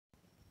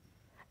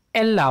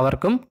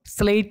എല്ലാവർക്കും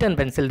slate and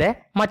പെൻസിലിന്റെ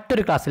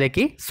മറ്റൊരു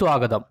ക്ലാസ്സിലേക്ക്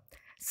സ്വാഗതം.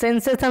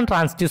 സെൻസേഴ്സ് ആൻഡ്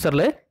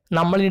ട്രാൻസ്ഡ്യൂസറിൽ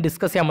നമ്മൾ ഇനി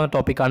ഡിസ്കസ് ചെയ്യാൻ പോകുന്ന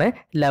ടോപ്പിക്കാണ്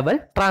level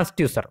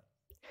transducer.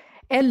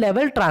 A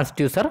level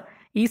transducer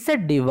is A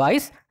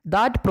device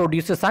that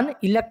produces an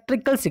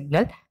electrical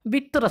signal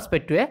with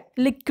respect to A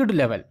liquid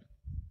level.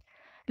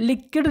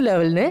 Liquid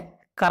ലെവലിന്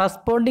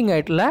corresponding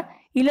ആയിട്ടുള്ള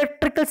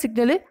ഇലക്ട്രിക്കൽ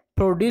സിഗ്നൽ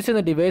പ്രൊഡ്യൂസ്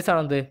ചെയ്യുന്ന ഡിവൈസ്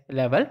ആണെന്ത്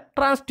ലെവൽ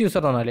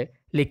ട്രാൻസ്ഡ്യൂസർ എന്ന് പറഞ്ഞാൽ.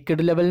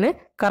 ലിക്വിഡ് ലെവലിന്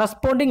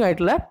കറസ്പോണ്ടിങ്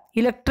ആയിട്ടുള്ള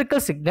ഇലക്ട്രിക്കൽ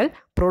സിഗ്നൽ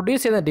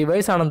പ്രൊഡ്യൂസ് ചെയ്യുന്ന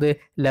device ആണെന്ത്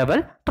level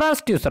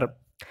transducer.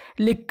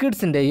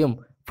 ലിക്വിഡ്സിൻ്റെയും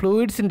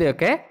ഫ്ലൂയിഡ്സിൻ്റെയും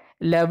ഒക്കെ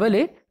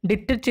level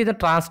detect ചെയ്യുന്ന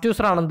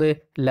transducer ആണെന്ത്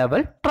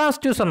level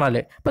transducer എന്നാൽ.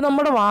 ഇപ്പോൾ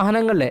നമ്മുടെ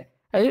വാഹനങ്ങളിലെ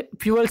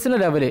ഫ്യൂവൽസിൻ്റെ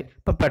ലെവല്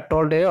ഇപ്പോൾ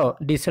പെട്രോളിൻ്റെയോ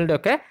ഡീസലിൻ്റെയോ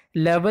ഒക്കെ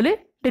ലെവല്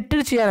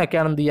ഡിറ്റക്ട്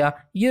ചെയ്യാനൊക്കെയാണ് എന്ത് ചെയ്യുക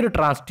ഈ ഒരു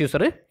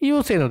ട്രാൻസ്ഡ്യൂസർ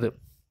യൂസ് ചെയ്യുന്നത്.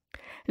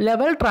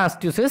 Level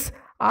transducers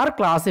R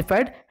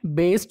classified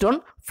based on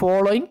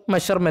following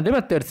measurement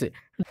methods.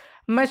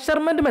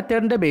 Measurement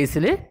മെത്തേഡിൻ്റെ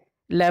Basil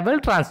level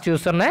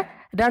ട്രാൻസ്ഡ്യൂസറിനെ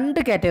രണ്ട്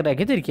കാറ്റഗറി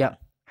ആക്കി തിരിക്കുക.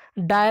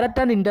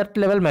 Direct and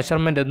indirect level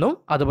measurement എന്നും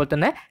അതുപോലെ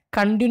തന്നെ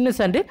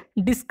continuous and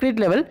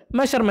discrete level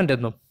measurement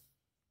എന്നും.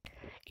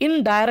 In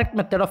direct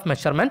method of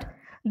measurement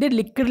the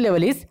liquid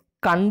level is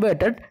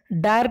converted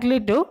directly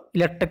to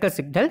electrical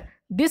signal.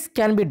 This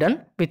can be done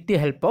with the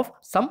help of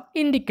some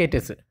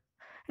indicators.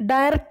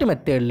 Direct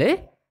മെത്തേഡിൽ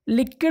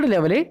liquid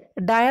level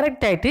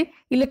direct ആയിട്ട്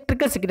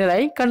electrical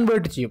സിഗ്നലായി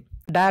convert ചെയ്യും.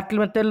 Direct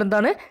മെത്തേഡിൽ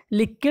എന്താണ്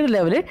liquid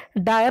level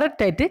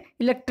direct ആയിട്ട്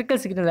electrical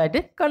സിഗ്നലായിട്ട്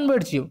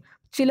convert ചെയ്യും.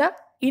 ചില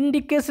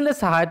ഇൻഡിക്കേറ്റേഴ്സിൻ്റെ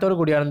സഹായത്തോടു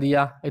കൂടിയാണ് എന്ത്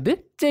ചെയ്യുക ഇത്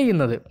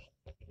ചെയ്യുന്നത്.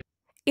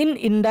 In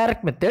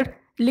indirect method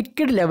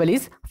liquid level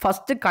is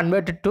first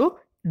converted to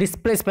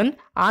displacement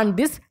and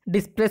this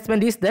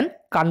displacement is then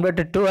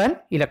converted to an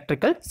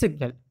electrical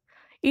signal.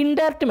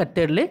 Indirect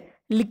മെത്തേഡിൽ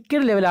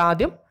ലിക്വിഡ് ലെവൽ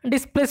ആദ്യം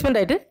ഡിസ്പ്ലേസ്മെൻ്റ്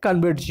ആയിട്ട്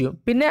കൺവേർട്ട് ചെയ്യും.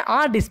 പിന്നെ ആ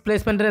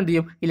ഡിസ്പ്ലേസ്മെൻറ്റിനെ എന്ത്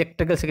ചെയ്യും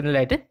ഇലക്ട്രിക്കൽ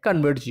സിഗ്നലായിട്ട്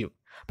കൺവേർട്ട് ചെയ്യും.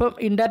 അപ്പം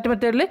ഇൻഡയറക്റ്റ്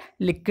മെത്തേഡിൽ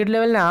ലിക്വിഡ്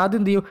ലെവലിനെ ആദ്യം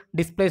എന്ത് ചെയ്യും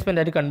ഡിസ്പ്ലേസ്മെൻ്റ്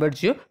ആയിട്ട് കൺവേർട്ട്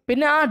ചെയ്യും.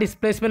 പിന്നെ ആ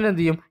ഡിസ്പ്ലേസ്മെൻറ്റ്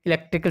എന്ത് ചെയ്യും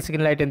ഇലക്ട്രിക്കൽ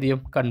സിഗ്നലായിട്ട് എന്ത്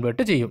ചെയ്യും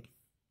കൺവേർട്ട് ചെയ്യും.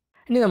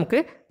 ഇനി നമുക്ക്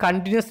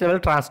കണ്ടിന്യൂസ് ലെവൽ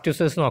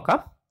ട്രാൻസ്ഡ്യൂസേഴ്സ് നോക്കാം.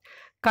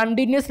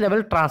 Continuous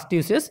level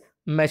transducers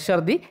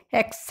measure the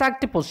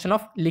exact position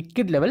of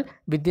liquid level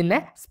within A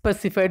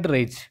specified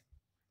range.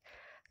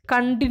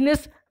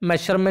 Continuous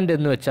measurement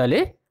എന്ന് വെച്ചാൽ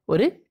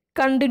ഒരു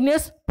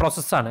കണ്ടിന്യൂസ്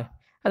പ്രോസസ്സാണ്.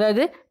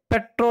 അതായത്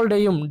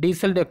പെട്രോളിൻ്റെയും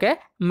ഡീസലിൻ്റെയും ഒക്കെ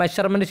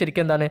മെഷർമെൻറ്റ്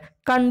ശരിക്കും എന്താണ്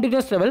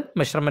കണ്ടിന്യൂസ് ലെവൽ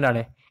മെഷർമെൻ്റ്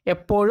ആണ്.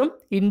 എപ്പോഴും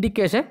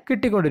ഇൻഡിക്കേഷൻ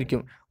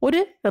കിട്ടിക്കൊണ്ടിരിക്കും. ഒരു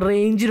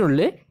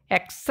റേഞ്ചിനുള്ളിൽ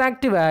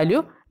എക്സാക്റ്റ് വാല്യൂ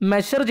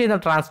മെഷർ ചെയ്യുന്ന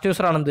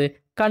ട്രാൻസ്ഡ്യൂസർ ആണെന്ത്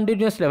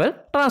കണ്ടിന്യൂസ് ലെവൽ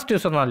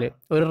ട്രാൻസ്ഡ്യൂസർ എന്നാൽ.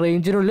 ഒരു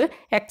റേഞ്ചിനുള്ളിൽ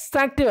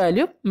എക്സാക്റ്റ്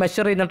വാല്യൂ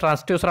മെഷർ ചെയ്യുന്ന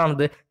transducer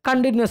ആണെന്ത്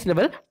continuous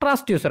level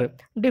transducer.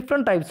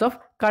 Different types of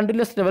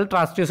continuous level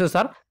transducers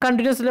R.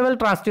 Continuous level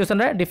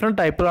ട്രാൻസ്ഡ്യൂസറിൻ്റെ different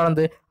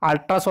ടൈപ്പുകളാണെന്ത്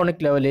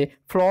ultrasonic level,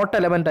 float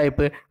element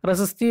type,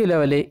 resistive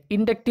level,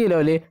 inductive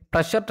level,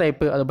 pressure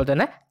type, അതുപോലെ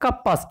തന്നെ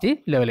capacity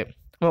level.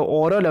 അപ്പോൾ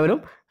ഓരോ ലെവലും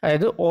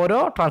അതായത് ഓരോ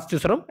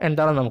ട്രാൻസ്ഡ്യൂസറും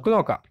എന്താണെന്ന് നമുക്ക്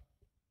നോക്കാം.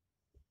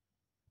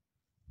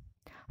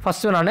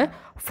 ഫസ്റ്റ് വൺ ആണ്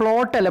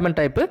float element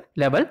type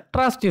level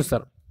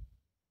transducer.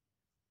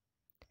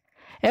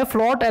 A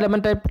float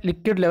element type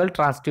liquid level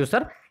transducer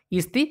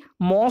is the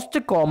most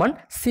common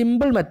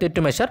simple method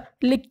to measure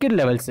liquid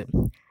levels.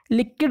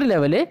 Liquid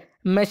level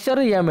measure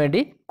ചെയ്യാൻ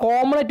വേണ്ടി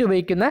കോമൺ ആയിട്ട്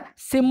ഉപയോഗിക്കുന്ന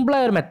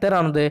സിമ്പിളായ ഒരു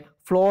മെത്തേഡാണിത്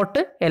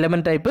float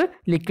element type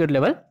liquid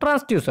level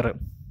transducer.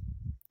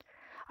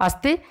 As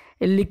the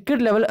liquid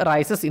level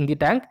rises in the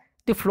tank,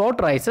 the float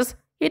rises.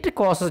 It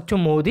causes to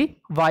move the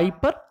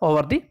wiper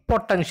over the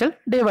potential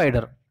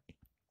divider.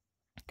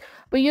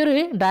 അപ്പോൾ ഈ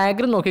ഒരു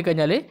diagram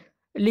നോക്കിക്കഴിഞ്ഞാൽ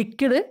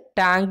liquid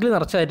ടാങ്കിൽ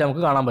നിറച്ചതായിട്ട്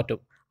നമുക്ക് കാണാൻ പറ്റും.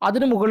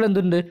 അതിന് മുകളിൽ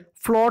എന്തുണ്ട്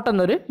ഫ്ലോട്ട്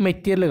എന്നൊരു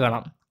മെറ്റീരിയൽ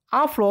കാണാം. ആ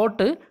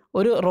ഫ്ലോട്ട്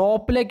ഒരു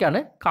റോപ്പിലേക്കാണ്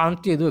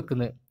കണക്ട് ചെയ്ത്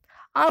വെക്കുന്നത്.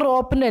 ആ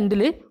റോപ്പിൻ്റെ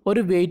എൻഡിൽ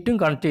ഒരു വെയിറ്റും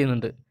കണക്ട്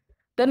ചെയ്യുന്നുണ്ട്.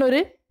 ദെൻ ഒരു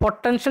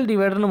പൊട്ടൻഷ്യൽ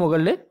ഡിവൈഡറിന്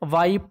മുകളിൽ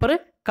വൈപ്പർ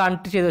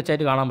കണക്ട് ചെയ്ത്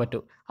വെച്ചായിട്ട് കാണാൻ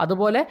പറ്റും.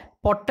 അതുപോലെ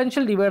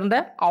പൊട്ടൻഷ്യൽ ഡിവൈഡറിൻ്റെ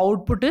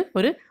ഔട്ട്പുട്ട്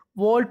ഒരു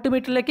വോൾട്ട്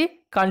മീറ്ററിലേക്ക്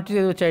കണക്ട്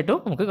ചെയ്ത് വെച്ചായിട്ടും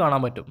നമുക്ക്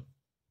കാണാൻ പറ്റും.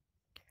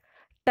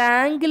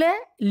 ടാങ്കിലെ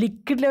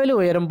ലിക്വിഡ് ലെവൽ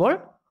ഉയരുമ്പോൾ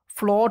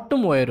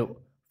ഫ്ലോട്ടും ഉയരും.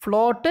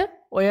 ഫ്ലോട്ട്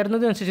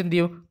ഉയർന്നതിനനുസരിച്ച് എന്ത്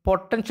ചെയ്യും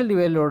പൊട്ടൻഷ്യൽ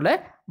ഡിവൈഡറിലൂടെ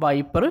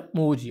വൈപ്പർ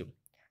മൂവ് ചെയ്യും.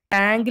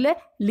 ടാങ്കിലെ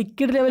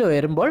ലിക്വിഡ് ലെവൽ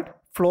ഉയരുമ്പോൾ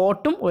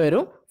ഫ്ലോട്ടും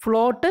ഉയരും.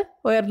 ഫ്ലോട്ട്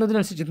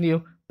ഉയർന്നതിനനുസരിച്ച് എന്ത്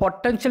ചെയ്യും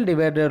പൊട്ടൻഷ്യൽ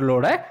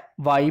ഡിവൈഡറിലൂടെ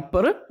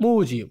വൈപ്പർ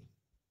മൂവ് ചെയ്യും.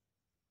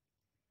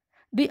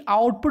 The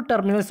output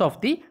terminals of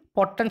the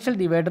potential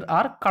divider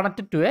are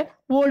connected to A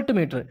volt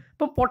meter.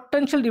 ഇപ്പം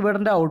പൊട്ടൻഷ്യൽ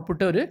ഡിവൈഡറിൻ്റെ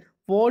ഔട്ട്പുട്ട് ഒരു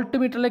വോൾട്ട്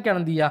മീറ്ററിലേക്കാണ്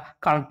എന്ത് ചെയ്യുക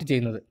കണക്ട്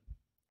ചെയ്യുന്നത്.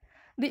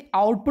 The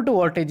output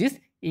voltage is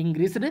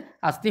increased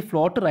as the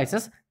float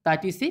rises,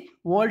 that is the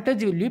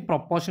voltage will be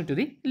proportional to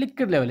the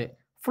liquid level.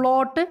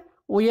 Float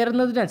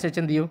ഉയർന്നതിനനുസരിച്ച്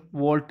എന്ത് ചെയ്യും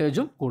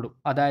വോൾട്ടേജും കൂടും.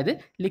 അതായത്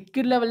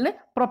ലിക്വിഡ് ലെവലിന്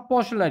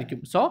പ്രൊപ്പോർഷണൽ ആയിരിക്കും.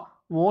 സോ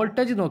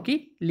വോൾട്ടേജ് നോക്കി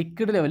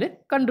ലിക്വിഡ് ലെവൽ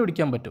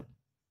കണ്ടുപിടിക്കാൻ പറ്റും.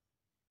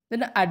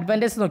 ഇതിൻ്റെ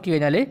അഡ്വാൻറ്റേജ് നോക്കി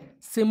കഴിഞ്ഞാൽ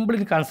simple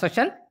in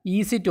construction,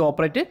 easy to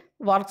operate,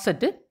 work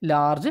set,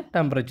 large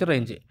temperature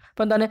range.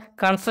 അപ്പോൾ എന്താണ്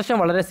കൺസ്ട്രക്ഷൻ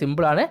വളരെ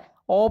സിമ്പിളാണ്,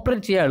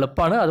 ഓപ്പറേറ്റ് ചെയ്യാൻ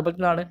എളുപ്പമാണ്, അതുപോലെ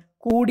തന്നെയാണ്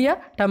കൂടിയ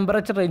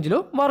ടെമ്പറേച്ചർ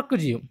റേഞ്ചിലും വർക്ക്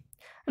ചെയ്യും.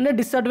 അതിൻ്റെ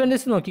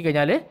ഡിസഡ്വാൻറ്റേജ്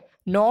നോക്കിക്കഴിഞ്ഞാൽ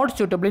not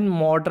suitable in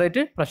moderate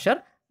pressure,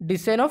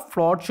 design of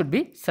float should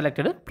be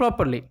selected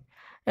properly.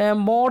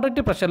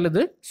 Moderate പ്രഷറിൽ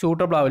ഇത്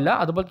സ്യൂട്ടബിൾ ആവില്ല.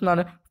 അതുപോലെ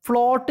തന്നെ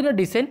ഫ്ലോട്ടിൻ്റെ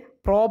ഡിസൈൻ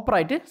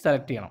പ്രോപ്പറായിട്ട്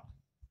സെലക്ട് ചെയ്യണം.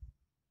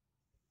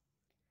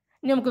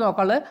 ഇനി നമുക്ക്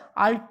നോക്കാനുള്ളത്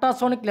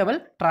അൾട്രാസോണിക് ലെവൽ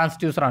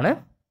ട്രാൻസ്ഡ്യൂസർ ആണ്.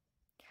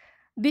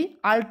 The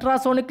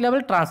ultrasonic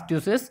level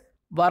transducers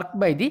work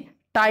by the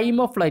time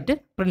of flight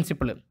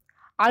principle.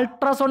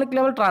 Ultrasonic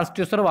level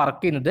transducer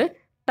work ചെയ്യുന്നത്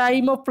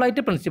ടൈം ഓഫ്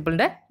ഫ്ലൈറ്റ്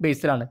പ്രിൻസിപ്പിളിൻ്റെ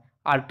ബേസിലാണ്.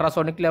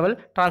 അൾട്രാസോണിക് ലെവൽ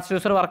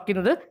ട്രാൻസ്ഡ്യൂസർ വർക്ക്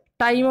ചെയ്യുന്നത്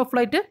ടൈം ഓഫ്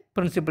ഫ്ലൈറ്റ്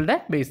പ്രിൻസിപ്പിളിൻ്റെ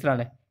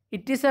ബേസിലാണ്.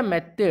 It is A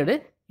method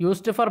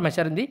used for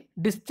measuring the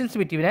distance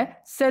between A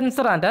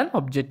sensor and an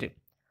object.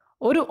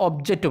 ഒരു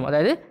ഒബ്ജക്റ്റും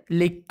അതായത്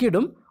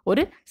ലിക്വിഡും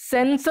ഒരു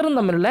സെൻസറും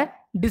തമ്മിലുള്ള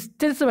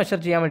distance measure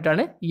ചെയ്യാൻ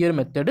വേണ്ടിയിട്ടാണ് ഈ ഒരു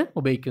മെത്തേഡ്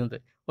ഉപയോഗിക്കുന്നത്.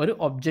 ഒരു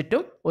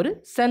ഒബ്ജക്റ്റും ഒരു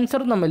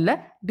സെൻസറും തമ്മിലുള്ള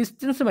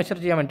ഡിസ്റ്റൻസ് മെഷർ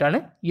ചെയ്യാൻ വേണ്ടിയിട്ടാണ്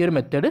ഈ ഒരു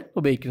മെത്തേഡ്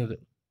ഉപയോഗിക്കുന്നത്.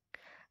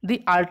 The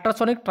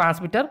ultrasonic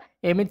transmitter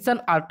emits an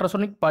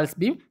ultrasonic pulse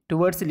beam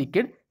towards the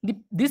liquid.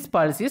 This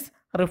pulse is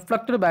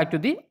reflected back to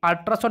the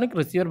ultrasonic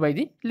receiver by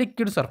the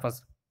liquid surface.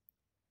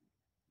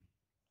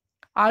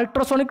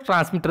 Ultrasonic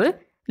transmitter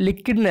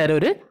liquid നേരെ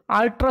ഒരു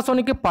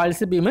അൾട്രാസോണിക്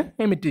പൾസ് ബീം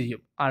എമിറ്റ് ചെയ്യും.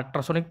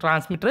 Ultrasonic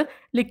transmitter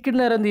liquid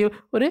നേരെ എന്ത് ചെയ്യും?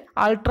 ഒരു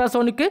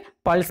ultrasonic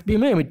pulse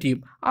beam emit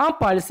ചെയ്യും. ആ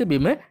pulse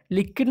beam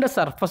ലിക്വിഡിൻ്റെ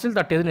സർഫസിൽ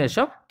തട്ടിയതിനു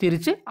ശേഷം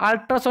തിരിച്ച്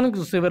അൾട്രാസോണിക്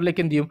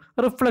റിസീവറിലേക്ക് എന്ത് ചെയ്യും?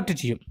 റിഫ്ലക്റ്റ്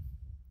ചെയ്യും.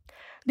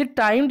 The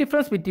time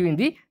difference between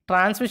the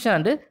transmission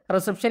and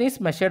reception is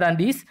measured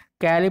and is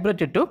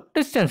calibrated to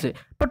distance.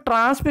 ഇപ്പോൾ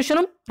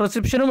ട്രാൻസ്മിഷനും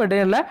റിസപ്ഷനും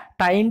ഇടയിലുള്ള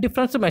ടൈം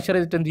ഡിഫറൻസ് മെഷർ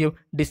ചെയ്തിട്ട് എന്ത് ചെയ്യും?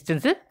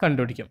 ഡിസ്റ്റൻസ്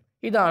കണ്ടുപിടിക്കും.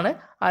 ഇതാണ്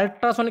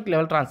അൾട്രാസോണിക്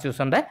ലെവൽ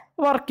ട്രാൻസ്ഡ്യൂസറിൻ്റെ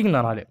വർക്കിംഗ്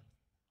എന്ന് പറഞ്ഞാൽ.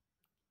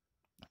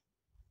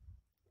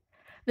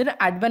 ഇതിൻ്റെ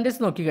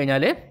അഡ്വാൻറ്റേജ്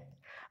നോക്കിക്കഴിഞ്ഞാൽ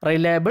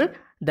reliable,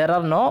 there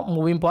are no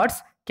moving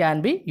parts, can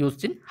be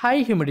used in high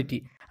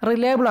humidity.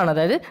 Reliable ആണ്,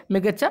 അതായത്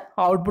മികച്ച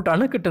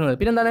ഔട്ട്പുട്ടാണ് കിട്ടുന്നത്.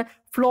 പിന്നെ എന്താണ്,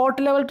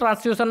 ഫ്ലോട്ട് ലെവൽ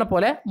ട്രാൻസ്ഡ്യൂസറിനെ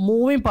പോലെ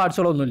മൂവിങ്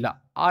പാർട്സുകളൊന്നുമില്ല.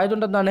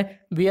 ആയതുകൊണ്ട് എന്താണ്,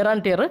 വിയർ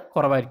ആൻഡ് ടിയർ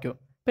കുറവായിരിക്കും.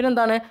 പിന്നെ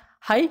എന്താണ്,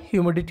 ഹൈ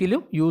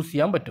ഹ്യൂമിഡിറ്റിയിലും യൂസ്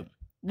ചെയ്യാൻ പറ്റും.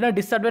 ഇതിൻ്റെ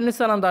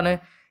ഡിസഡ്വാൻറ്റേജ് ആണ് എന്താണ്,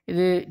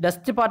 ഇത്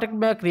dust particle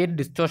may create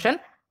distortion,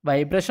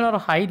 vibration or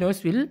high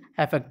noise will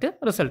effect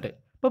result.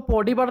 ഇപ്പോൾ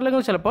പൊടി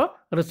പടലങ്ങൾ ചിലപ്പോൾ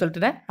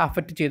റിസൾട്ടിനെ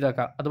അഫക്റ്റ്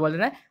ചെയ്തേക്കാം. അതുപോലെ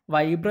തന്നെ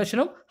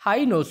വൈബ്രേഷനും ഹൈ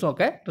നോയ്സും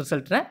ഒക്കെ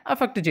റിസൾട്ടിനെ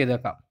അഫക്റ്റ്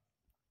ചെയ്തേക്കാം.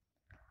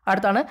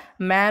 അടുത്താണ്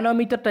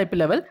മാനോമീറ്റർ ടൈപ്പ്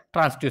ലെവൽ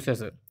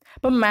ട്രാൻസ്ഡ്യൂസേഴ്സ്.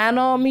 ഇപ്പം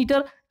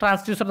മാനോമീറ്റർ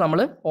ട്രാൻസ്ഡ്യൂസർ നമ്മൾ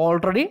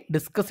ഓൾറെഡി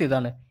ഡിസ്കസ്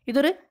ചെയ്തതാണ്.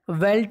 ഇതൊരു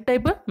വെൽ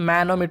ടൈപ്പ്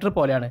മാനോമീറ്റർ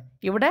പോലെയാണ്.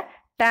 ഇവിടെ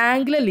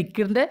ടാങ്കിലെ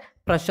ലിക്വിഡിൻ്റെ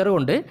പ്രഷർ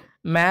കൊണ്ട്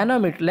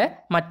മാനോമീറ്ററിലെ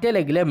മറ്റേ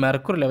ലെഗിലെ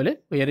മെർക്കുറി ലെവൽ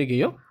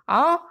ഉയരുകയും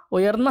ആ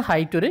ഉയർന്ന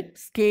ഹൈറ്റ് ഒരു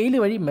സ്കെയിൽ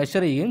വഴി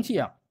മെഷർ ചെയ്യുകയും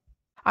ചെയ്യാം.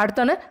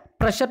 അടുത്താണ്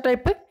പ്രഷർ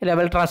ടൈപ്പ്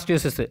ലെവൽ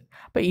ട്രാൻസ്ഡ്യൂസേഴ്സ്.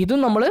 അപ്പോൾ ഇതും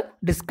നമ്മൾ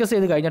ഡിസ്കസ്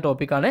ചെയ്ത് കഴിഞ്ഞ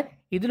ടോപ്പിക്കാണ്.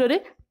 ഇതിലൊരു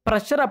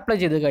പ്രഷർ അപ്ലൈ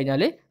ചെയ്ത്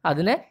കഴിഞ്ഞാൽ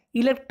അതിനെ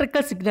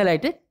ഇലക്ട്രിക്കൽ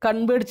സിഗ്നലായിട്ട്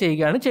കൺവേർട്ട്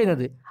ചെയ്യുകയാണ്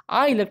ചെയ്യുന്നത്. ആ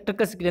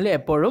ഇലക്ട്രിക്കൽ സിഗ്നൽ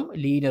എപ്പോഴും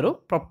ലീനിയറും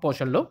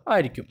പ്രൊപ്പോർഷണലും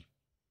ആയിരിക്കും.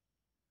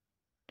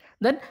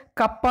 Then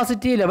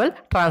capacity level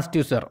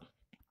transducer.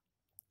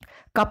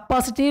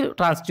 Capacity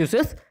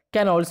transducers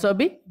can also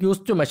be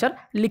use to measure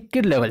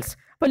liquid levels.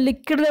 അപ്പോൾ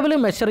ലിക്വിഡ് ലെവൽ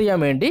മെഷർ ചെയ്യാൻ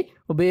വേണ്ടി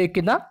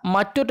ഉപയോഗിക്കുന്ന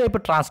മറ്റൊരു type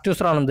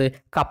transducer ആണെന്ത്,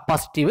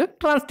 capacitive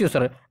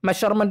transducer.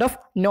 Measurement of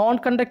non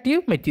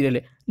conductive material.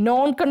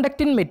 Non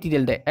conducting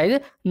മെറ്റീരിയലിൻ്റെ, അതായത്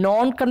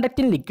നോൺ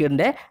കണ്ടക്റ്റിംഗ്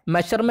ലിക്വിഡിൻ്റെ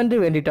മെഷർമെൻറ്റ്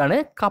വേണ്ടിയിട്ടാണ്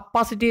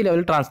capacitive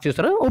level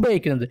transducer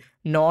ഉപയോഗിക്കുന്നത്.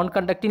 Non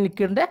conducting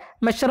ലിക്വിഡിൻ്റെ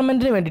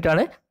മെഷർമെൻറ്റിന്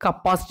വേണ്ടിയിട്ടാണ്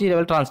കപ്പാസിറ്റി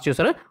ലെവൽ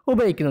ട്രാൻസ്ഡ്യൂസർ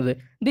ഉപയോഗിക്കുന്നത്.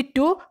 The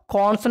two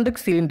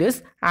concentric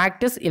cylinders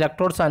act as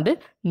electrodes and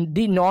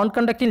the non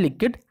conducting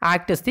liquid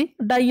act as the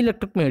dye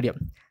electric medium.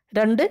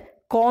 രണ്ട്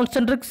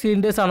concentric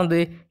cylinders ആണെന്ത്,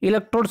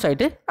 electrodes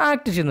ആയിട്ട്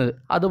act ചെയ്യുന്നത്.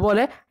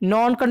 അതുപോലെ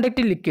non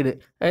conducting liquid,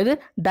 അതായത്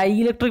dye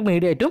electric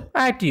medium ആയിട്ടും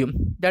act ചെയ്യും.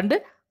 രണ്ട്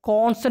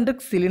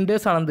concentric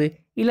cylinders ആണെന്ത്,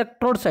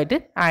 electrodes ആയിട്ട്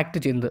act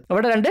ചെയ്യുന്നത്.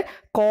 അവിടെ രണ്ട്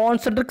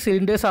കോൺസെൻട്രിക്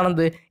സിലിണ്ടേഴ്സ്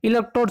ആണെന്ത്,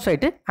 ഇലക്ട്രോഡ്സ്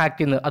ആയിട്ട് ആക്ട്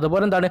ചെയ്യുന്നത്.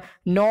 അതുപോലെ എന്താണ്,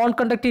 non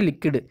conductive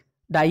liquid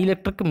dye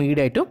electric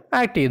medium ആയിട്ടും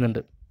ആക്ട്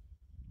ചെയ്യുന്നുണ്ട്.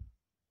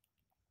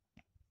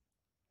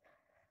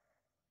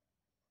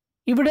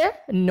 ഇവിടെ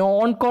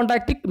നോൺ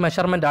കോണ്ടാക്റ്റിക്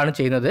മെഷർമെൻ്റ് ആണ്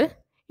ചെയ്യുന്നത്.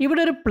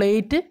 ഇവിടെ ഒരു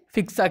പ്ലേറ്റ്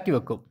ഫിക്സ് ആക്കി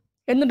വെക്കും.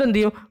 എന്നിട്ട് എന്ത്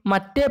ചെയ്യും,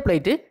 മറ്റേ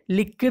പ്ലേറ്റ്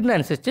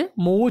ലിക്വിഡിനനുസരിച്ച്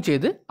മൂവ്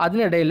ചെയ്ത്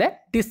അതിനിടയിലെ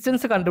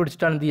ഡിസ്റ്റൻസ്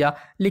കണ്ടുപിടിച്ചിട്ടാണ് എന്ത്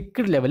ചെയ്യുക,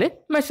 ലിക്വിഡ് ലെവൽ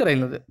മെഷർ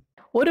ചെയ്യുന്നത്.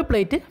 ഒരു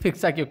പ്ലേറ്റ്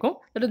ഫിക്സ് ആക്കി വെക്കും.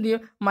 എന്നിട്ട് എന്ത്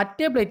ചെയ്യും,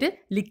 മറ്റേ പ്ലേറ്റ്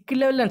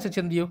ലിക്വിഡ്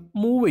ലെവലിനനുസരിച്ച് എന്ത് ചെയ്യും,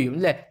 മൂവ് ചെയ്യും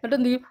അല്ലേ. എന്നിട്ട്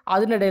എന്ത് ചെയ്യും,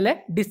 അതിനിടയിലെ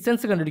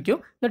ഡിസ്റ്റൻസ് കണ്ടുപിടിക്കും.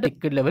 എന്നിട്ട്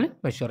ലിക്വിഡ് ലെവൽ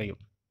മെഷർ ചെയ്യും.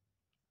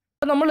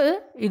 അപ്പോൾ നമ്മൾ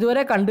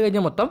ഇതുവരെ കണ്ടു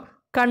കഴിഞ്ഞാൽ മൊത്തം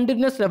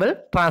കണ്ടിന്യൂസ് ലെവൽ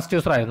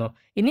ട്രാൻസ്ഡ്യൂസർ ആയിരുന്നു.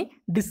 ഇനി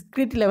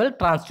ഡിസ്ക്രീറ്റ് ലെവൽ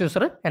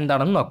ട്രാൻസ്ഡ്യൂസർ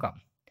എന്താണെന്ന് നോക്കാം.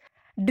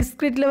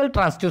 ഡിസ്ക്രീറ്റ് ലെവൽ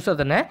ട്രാൻസ്ഡ്യൂസർ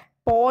തന്നെ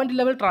പോയിന്റ്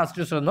ലെവൽ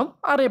ട്രാൻസ്ഡ്യൂസർ എന്നും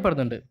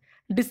അറിയപ്പെടുന്നുണ്ട്.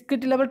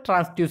 Discrete level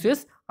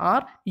transducers are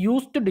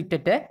used to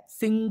detect A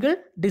single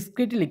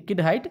discrete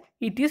liquid height.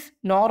 It is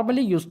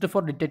normally used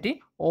for detecting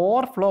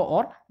overflow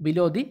or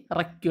below the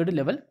required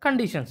level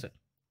conditions.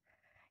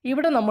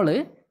 ഇവിടെ നമ്മൾ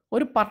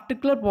ഒരു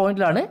particular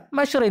പോയിന്റിലാണ്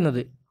measure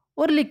ചെയ്യുന്നത്.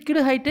 ഒരു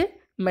liquid height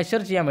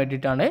measure ചെയ്യാൻ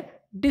വേണ്ടിയിട്ടാണ്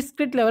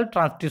discrete level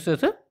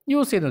transducers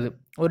use ചെയ്യുന്നത്.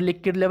 ഒരു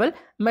liquid level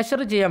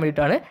measure ചെയ്യാൻ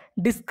വേണ്ടിയിട്ടാണ്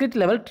ഡിസ്ക്രീറ്റ്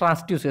ലെവൽ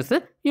ട്രാൻസ്ഡ്യൂസേഴ്സ്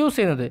യൂസ്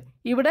ചെയ്യുന്നത്.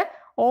 ഇവിടെ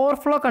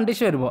ഓവർഫ്ലോ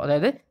കണ്ടീഷൻ വരുമ്പോൾ,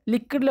 അതായത്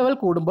ലിക്വിഡ് ലെവൽ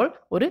കൂടുമ്പോൾ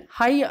ഒരു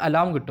ഹൈ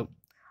അലാം കിട്ടും.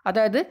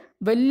 അതായത്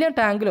വലിയ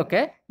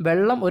ടാങ്കിലൊക്കെ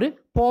വെള്ളം ഒരു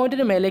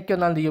പോയിന്റിന് മേലേക്ക്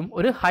വന്നാൽ എന്ത് ചെയ്യും,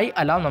 ഒരു ഹൈ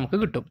അലാം നമുക്ക്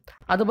കിട്ടും.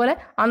 അതുപോലെ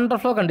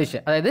അണ്ടർഫ്ലോ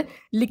കണ്ടീഷൻ, അതായത്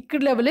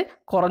ലിക്വിഡ് ലെവൽ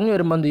കുറഞ്ഞു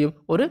വരുമ്പോൾ എന്ത് ചെയ്യും,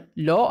 ഒരു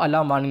ലോ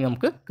അലാം വാണിംഗ്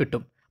നമുക്ക്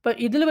കിട്ടും. അപ്പോൾ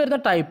ഇതിൽ വരുന്ന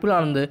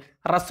ടൈപ്പുകളാണെന്ത്,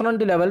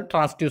 resonant level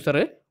transducer,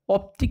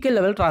 optical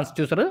level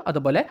transducer,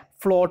 അതുപോലെ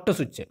ഫ്ലോട്ട്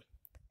സ്വിച്ച്.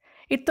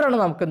 ഇത്രയാണ്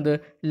നമുക്കെന്ത്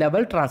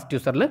ലെവൽ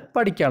ട്രാൻസ്ഡ്യൂസറിൽ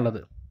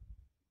പഠിക്കാനുള്ളത്.